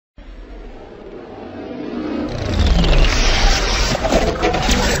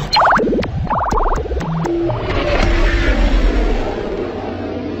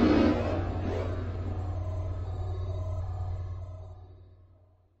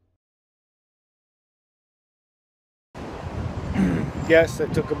guess I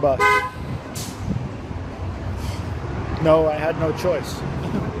took a bus. No, I had no choice.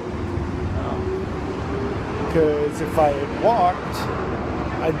 Because if I had walked,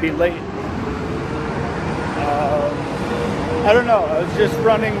 I'd be late. I don't know, I was just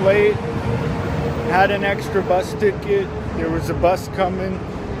running late, had an extra bus ticket, there was a bus coming,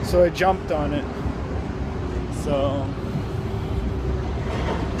 so I jumped on it. So,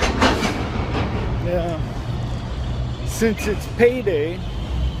 yeah, since it's payday,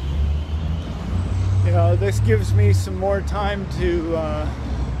 you know, this gives me some more time to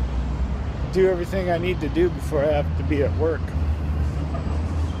do everything I need to do before I have to be at work.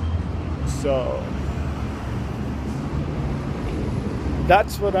 So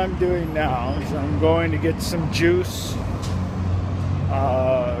that's what I'm doing now, is I'm going to get some juice,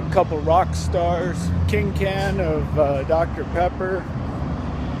 a couple rock stars, king can of Dr. Pepper,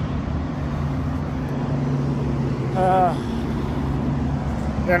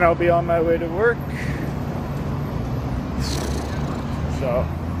 then I'll be on my way to work. So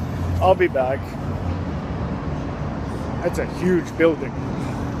I'll be back. That's a huge building.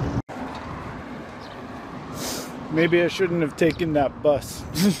 Maybe I shouldn't have taken that bus.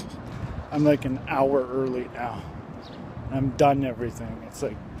 I'm like an hour early now. I'm done everything. It's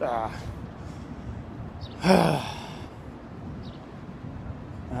like,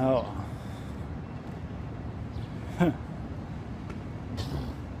 oh.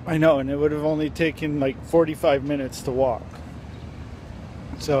 I know, and it would have only taken like 45 minutes to walk.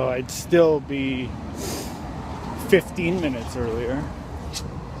 So I'd still be 15 minutes earlier.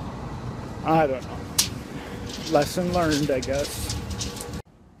 I don't know. Lesson learned, I guess.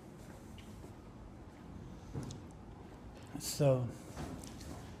 So,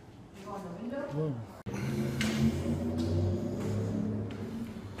 whoa.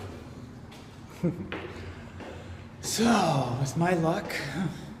 So, with my luck,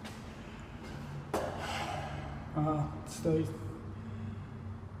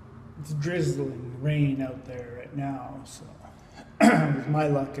 it's drizzling rain out there right now, so with my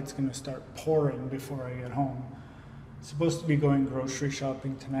luck it's going to start pouring before I get home. I'm supposed to be going grocery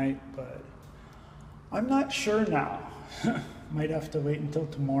shopping tonight, but I'm not sure now. Might have to wait until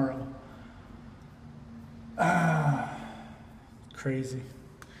tomorrow. Crazy.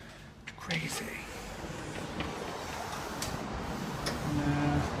 Crazy.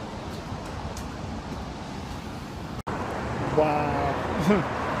 Nah. Wow.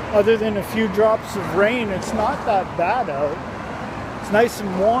 Other than a few drops of rain, it's not that bad out. It's nice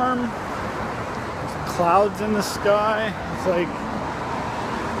and warm. There's clouds in the sky. It's like,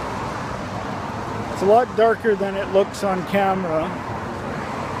 it's a lot darker than it looks on camera.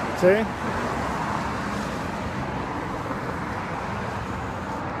 See?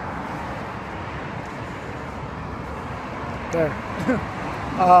 There.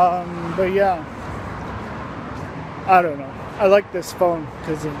 But yeah, I don't know. I like this phone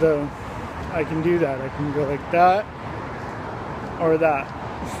because of the, I can do that. I can go like that or that.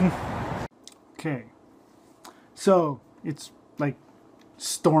 Okay. So it's like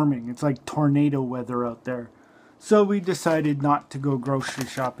storming. It's like tornado weather out there. So we decided not to go grocery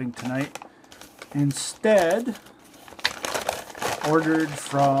shopping tonight. Instead, ordered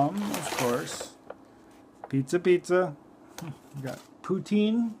from, of course, Pizza Pizza. We got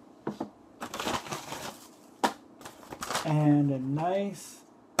poutine and a nice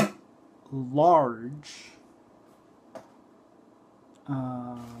large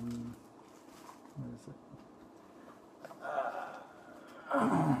what is it?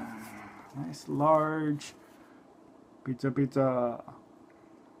 Nice large pizza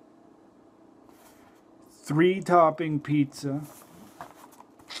 3-topping pizza.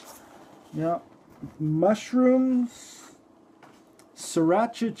 Yeah, mushrooms,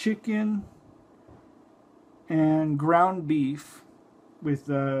 sriracha chicken, and ground beef with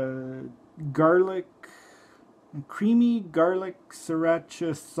creamy garlic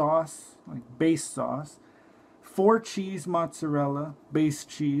sriracha sauce, like base sauce, 4 cheese mozzarella base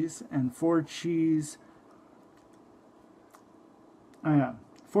cheese, and 4 cheese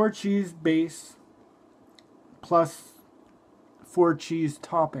base plus 4 cheese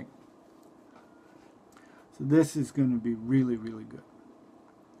topping. So this is going to be really, really good.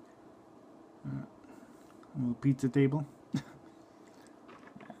 A little pizza table.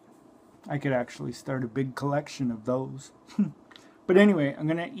 I could actually start a big collection of those. But anyway, I'm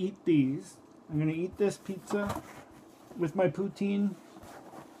going to eat these. I'm going to eat this pizza with my poutine.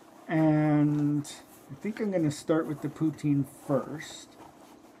 And I think I'm going to start with the poutine first.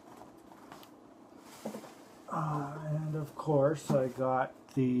 And of course, I got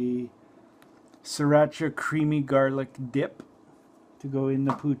the sriracha creamy garlic dip. to go in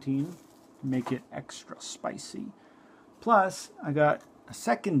the poutine to make it extra spicy. Plus, I got a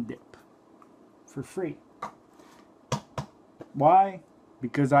second dip for free. Why?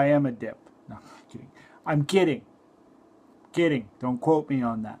 Because I am a dip. No, I'm kidding. I'm kidding. Kidding. Don't quote me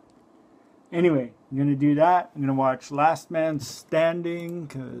on that. Anyway, I'm going to do that. I'm going to watch Last Man Standing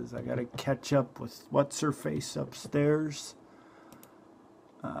because I got to catch up with What's-Her-Face upstairs.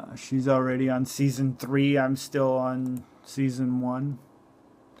 She's already on season 3. I'm still on season 1.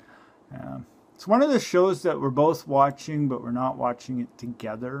 It's one of the shows that we're both watching, but we're not watching it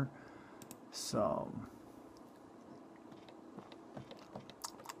together. So,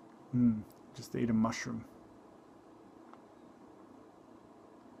 just ate a mushroom.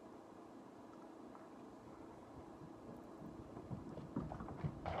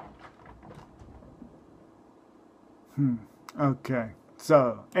 Okay,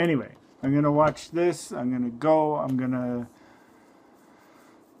 so anyway, I'm gonna watch this. I'm gonna go. I'm gonna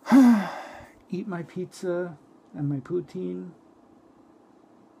eat my pizza and my poutine,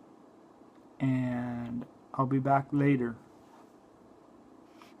 and I'll be back later.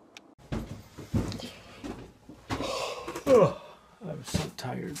 Oh, I'm so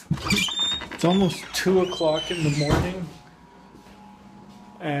tired. It's almost 2 o'clock in the morning,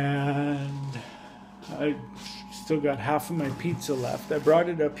 and I still got half of my pizza left. I brought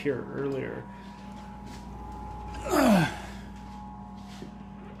it up here earlier.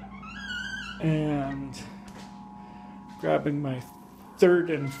 And grabbing my third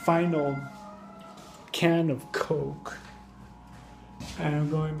and final can of Coke. And I'm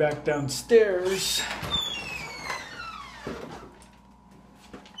going back downstairs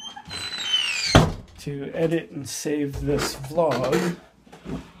to edit and save this vlog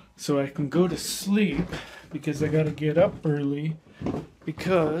so I can go to sleep, because I gotta get up early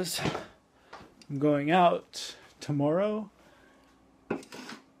because I'm going out tomorrow,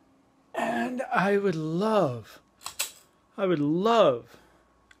 and I would love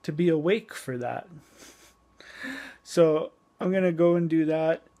to be awake for that. So I'm gonna go and do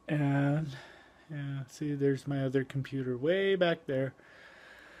that, and yeah, see, there's my other computer way back there.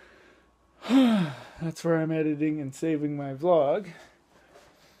 That's where I'm editing and saving my vlog.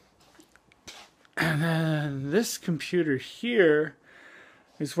 And then this computer here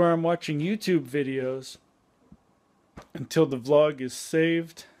is where I'm watching YouTube videos until the vlog is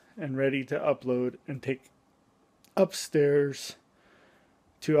saved and ready to upload and take upstairs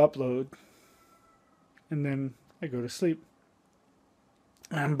to upload. And then I go to sleep.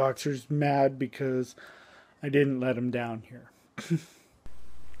 And Boxer's mad because I didn't let him down here.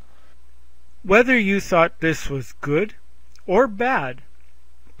 Whether you thought this was good or bad,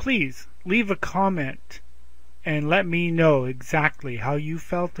 please leave a comment and let me know exactly how you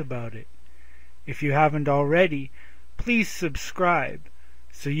felt about it. If you haven't already, please subscribe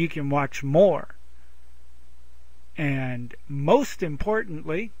so you can watch more. And most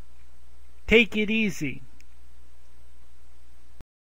importantly, take it easy.